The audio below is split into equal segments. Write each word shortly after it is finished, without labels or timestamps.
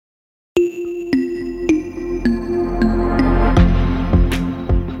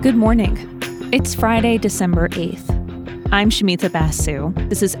Good morning. It's Friday, December 8th. I'm Shamita Basu.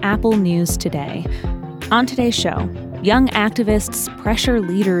 This is Apple News Today. On today's show, young activists pressure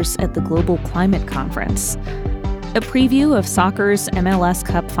leaders at the Global Climate Conference, a preview of soccer's MLS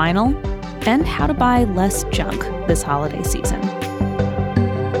Cup final, and how to buy less junk this holiday season.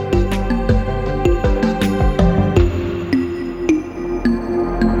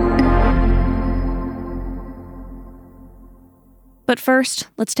 But first,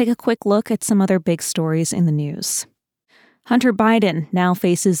 let's take a quick look at some other big stories in the news. Hunter Biden now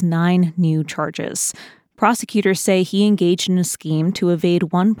faces 9 new charges. Prosecutors say he engaged in a scheme to evade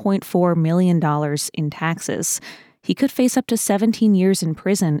 $1.4 million in taxes. He could face up to 17 years in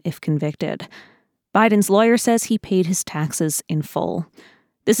prison if convicted. Biden's lawyer says he paid his taxes in full.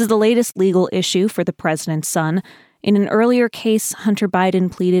 This is the latest legal issue for the president's son. In an earlier case, Hunter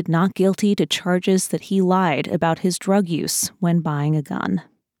Biden pleaded not guilty to charges that he lied about his drug use when buying a gun.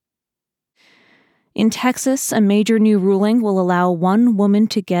 In Texas, a major new ruling will allow one woman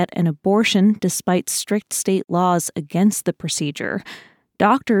to get an abortion despite strict state laws against the procedure.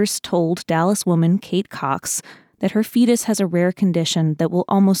 Doctors told Dallas woman Kate Cox that her fetus has a rare condition that will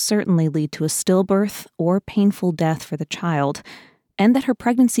almost certainly lead to a stillbirth or painful death for the child, and that her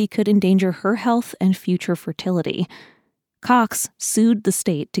pregnancy could endanger her health and future fertility. Cox sued the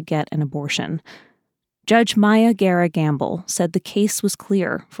state to get an abortion. Judge Maya Guerra Gamble said the case was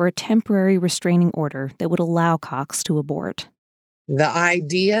clear for a temporary restraining order that would allow Cox to abort. The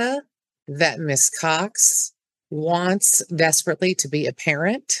idea that Miss Cox wants desperately to be a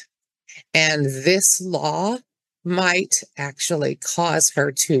parent, and this law might actually cause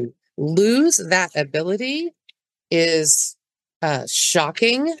her to lose that ability is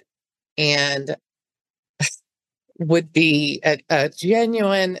shocking and would be a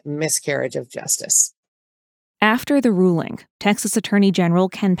genuine miscarriage of justice. After the ruling, Texas Attorney General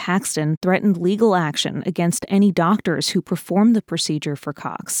Ken Paxton threatened legal action against any doctors who performed the procedure for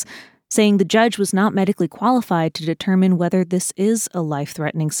Cox, saying the judge was not medically qualified to determine whether this is a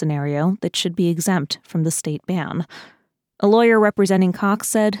life-threatening scenario that should be exempt from the state ban. A lawyer representing Cox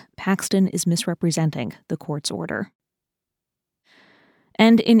said Paxton is misrepresenting the court's order.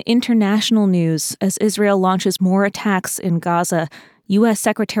 And in international news, as Israel launches more attacks in Gaza, U.S.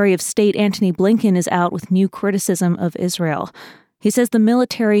 Secretary of State Antony Blinken is out with new criticism of Israel. He says the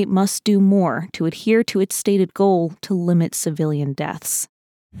military must do more to adhere to its stated goal to limit civilian deaths.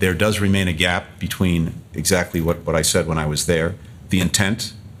 There does remain a gap between exactly what I said when I was there, the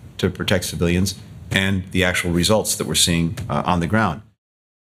intent to protect civilians, and the actual results that we're seeing on the ground.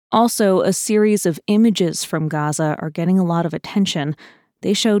 Also, a series of images from Gaza are getting a lot of attention.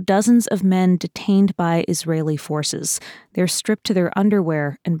 They show dozens of men detained by Israeli forces. They're stripped to their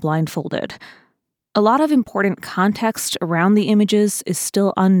underwear and blindfolded. A lot of important context around the images is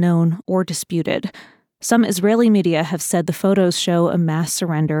still unknown or disputed. Some Israeli media have said the photos show a mass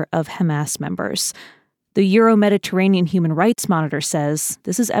surrender of Hamas members. The Euro-Mediterranean Human Rights Monitor says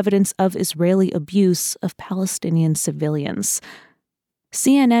this is evidence of Israeli abuse of Palestinian civilians.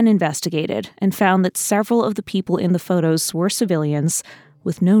 CNN investigated and found that several of the people in the photos were civilians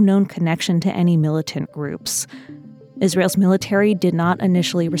with no known connection to any militant groups. Israel's military did not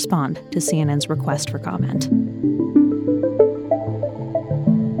initially respond to CNN's request for comment.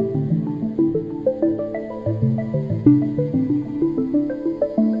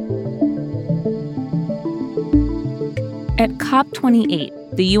 At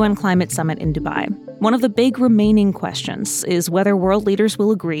COP28, the UN Climate Summit in Dubai, one of the big remaining questions is whether world leaders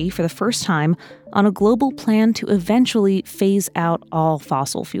will agree for the first time on a global plan to eventually phase out all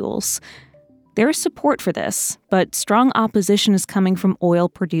fossil fuels. There is support for this, but strong opposition is coming from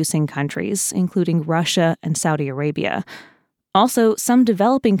oil-producing countries, including Russia and Saudi Arabia. Also, some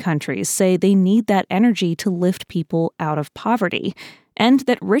developing countries say they need that energy to lift people out of poverty, and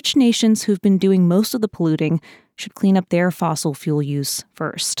that rich nations who've been doing most of the polluting should clean up their fossil fuel use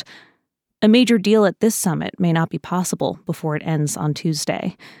first. A major deal at this summit may not be possible before it ends on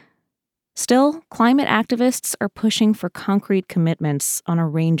Tuesday. Still, climate activists are pushing for concrete commitments on a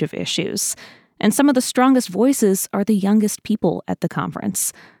range of issues, and some of the strongest voices are the youngest people at the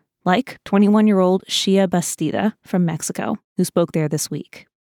conference, like 21-year-old Shia Bastida from Mexico, who spoke there this week.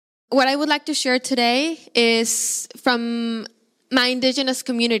 What I would like to share today is from my indigenous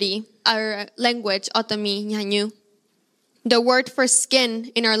community, our language, Otomi Ñañu. The word for skin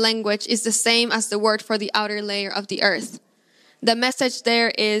in our language is the same as the word for the outer layer of the earth. The message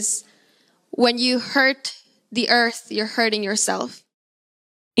there is, when you hurt the earth, you're hurting yourself.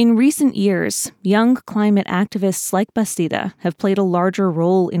 In recent years, young climate activists like Bastida have played a larger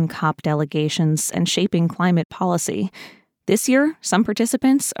role in COP delegations and shaping climate policy. This year, some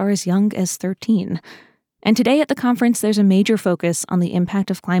participants are as young as 13. And today at the conference, there's a major focus on the impact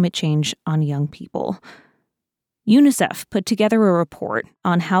of climate change on young people. UNICEF put together a report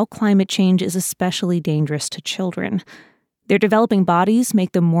on how climate change is especially dangerous to children. Their developing bodies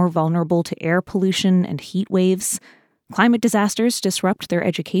make them more vulnerable to air pollution and heat waves. Climate disasters disrupt their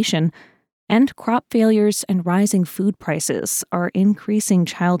education. And crop failures and rising food prices are increasing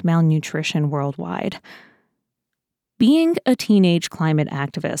child malnutrition worldwide. Being a teenage climate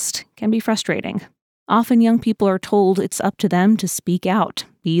activist can be frustrating. Often young people are told it's up to them to speak out,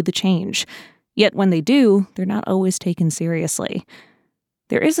 be the change. Yet when they do, they're not always taken seriously.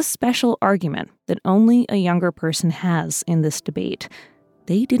 There is a special argument that only a younger person has in this debate.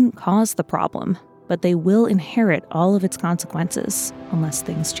 They didn't cause the problem, but they will inherit all of its consequences unless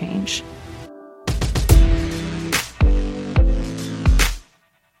things change.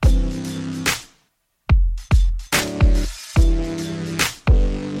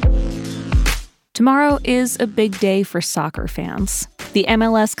 Tomorrow is a big day for soccer fans. The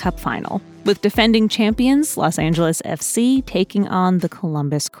MLS Cup Final, with defending champions Los Angeles FC taking on the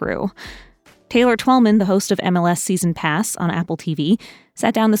Columbus Crew. Taylor Twellman, the host of MLS Season Pass on Apple TV,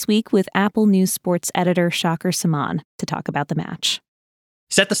 sat down this week with Apple News sports editor Shakir Saman to talk about the match.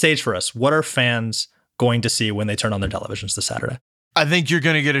 Set the stage for us. What are fans going to see when they turn on their televisions this Saturday? I think you're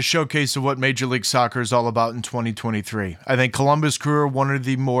going to get a showcase of what Major League Soccer is all about in 2023. I think Columbus Crew are one of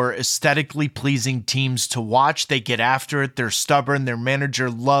the more aesthetically pleasing teams to watch. They get after it. They're stubborn. Their manager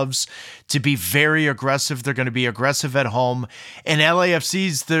loves to be very aggressive. They're going to be aggressive at home. And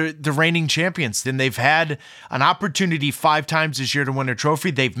LAFC's the reigning champions. Then they've had an opportunity 5 times this year to win a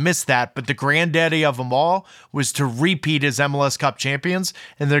trophy. They've missed that. But the granddaddy of them all was to repeat as MLS Cup champions,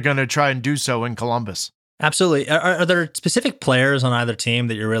 and they're going to try and do so in Columbus. Absolutely. Are there specific players on either team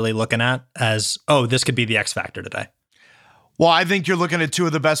that you're really looking at as, oh, this could be the X factor today? Well, I think you're looking at 2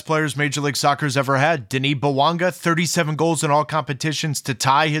 of the best players Major League Soccer's ever had. Denis Bouanga, 37 goals in all competitions to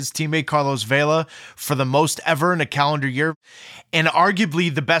tie his teammate Carlos Vela for the most ever in a calendar year. And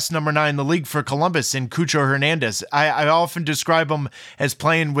arguably the best number 9 in the league for Columbus in Cucho Hernandez. I often describe him as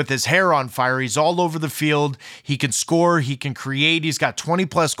playing with his hair on fire. He's all over the field. He can score. He can create. He's got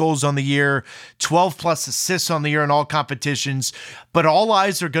 20-plus goals on the year, 12-plus assists on the year in all competitions. But all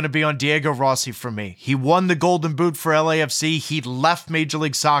eyes are going to be on Diego Rossi for me. He won the Golden Boot for LAFC. He left Major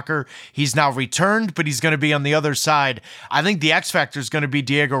League Soccer. He's now returned, but he's going to be on the other side. I think the X factor is going to be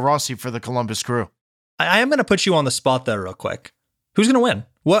Diego Rossi for the Columbus Crew. I am going to put you on the spot there real quick. Who's going to win?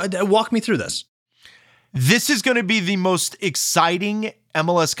 Walk me through this. This is going to be the most exciting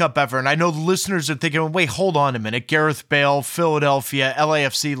MLS Cup ever. And I know the listeners are thinking, wait, hold on a minute. Gareth Bale, Philadelphia,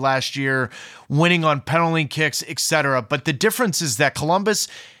 LAFC last year, winning on penalty kicks, etc. But the difference is that Columbus,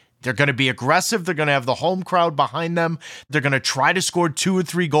 they're going to be aggressive. They're going to have the home crowd behind them. They're going to try to score 2 or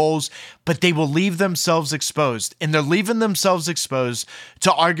 3 goals, but they will leave themselves exposed. And they're leaving themselves exposed to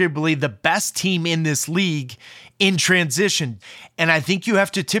arguably the best team in this league in transition. And I think you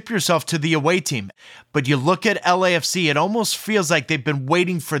have to tip yourself to the away team. But you look at LAFC, it almost feels like they've been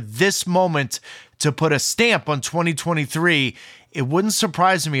waiting for this moment to put a stamp on 2023. It wouldn't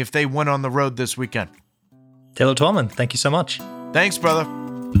surprise me if they went on the road this weekend. Taylor Twellman, thank you so much. Thanks, brother.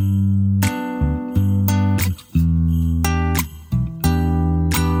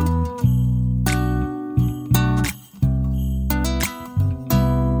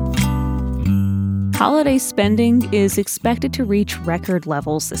 Holiday spending is expected to reach record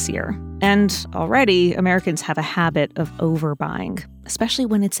levels this year. And already, Americans have a habit of overbuying, especially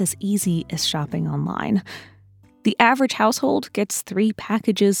when it's as easy as shopping online. The average household gets 3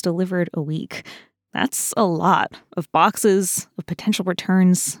 packages delivered a week. That's a lot of boxes, of potential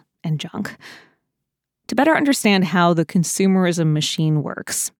returns, and junk. To better understand how the consumerism machine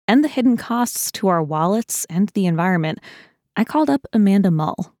works and the hidden costs to our wallets and the environment, I called up Amanda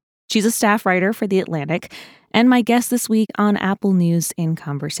Mull. She's a staff writer for The Atlantic and my guest this week on Apple News in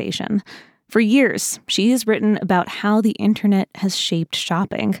Conversation. For years, she has written about how the internet has shaped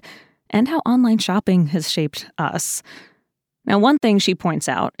shopping and how online shopping has shaped us. Now, one thing she points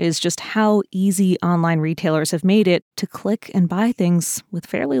out is just how easy online retailers have made it to click and buy things with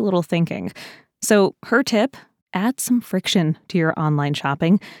fairly little thinking. So her tip, add some friction to your online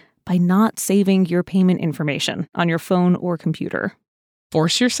shopping by not saving your payment information on your phone or computer.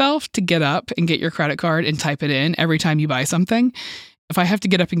 Force yourself to get up and get your credit card and type it in every time you buy something. If I have to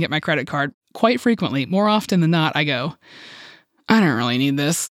get up and get my credit card, quite frequently, more often than not, I go, I don't really need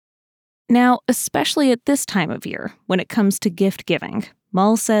this. Now, especially at this time of year, when it comes to gift giving,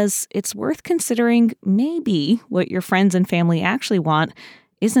 Mull says it's worth considering maybe what your friends and family actually want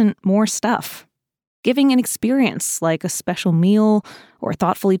isn't more stuff. Giving an experience like a special meal or a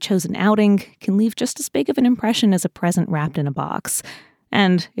thoughtfully chosen outing can leave just as big of an impression as a present wrapped in a box.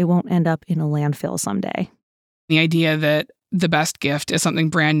 And it won't end up in a landfill someday. The idea that the best gift is something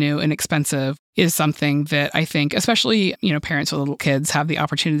brand new and expensive is something that I think, especially, parents with little kids have the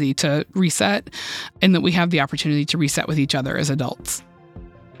opportunity to reset, and that we have the opportunity to reset with each other as adults.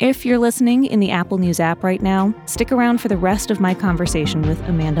 If you're listening in the Apple News app right now, stick around for the rest of my conversation with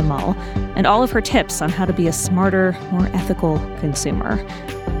Amanda Mull and all of her tips on how to be a smarter, more ethical consumer.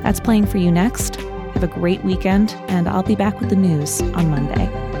 That's playing for you next. Have a great weekend, and I'll be back with the news on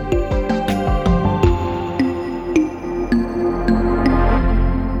Monday.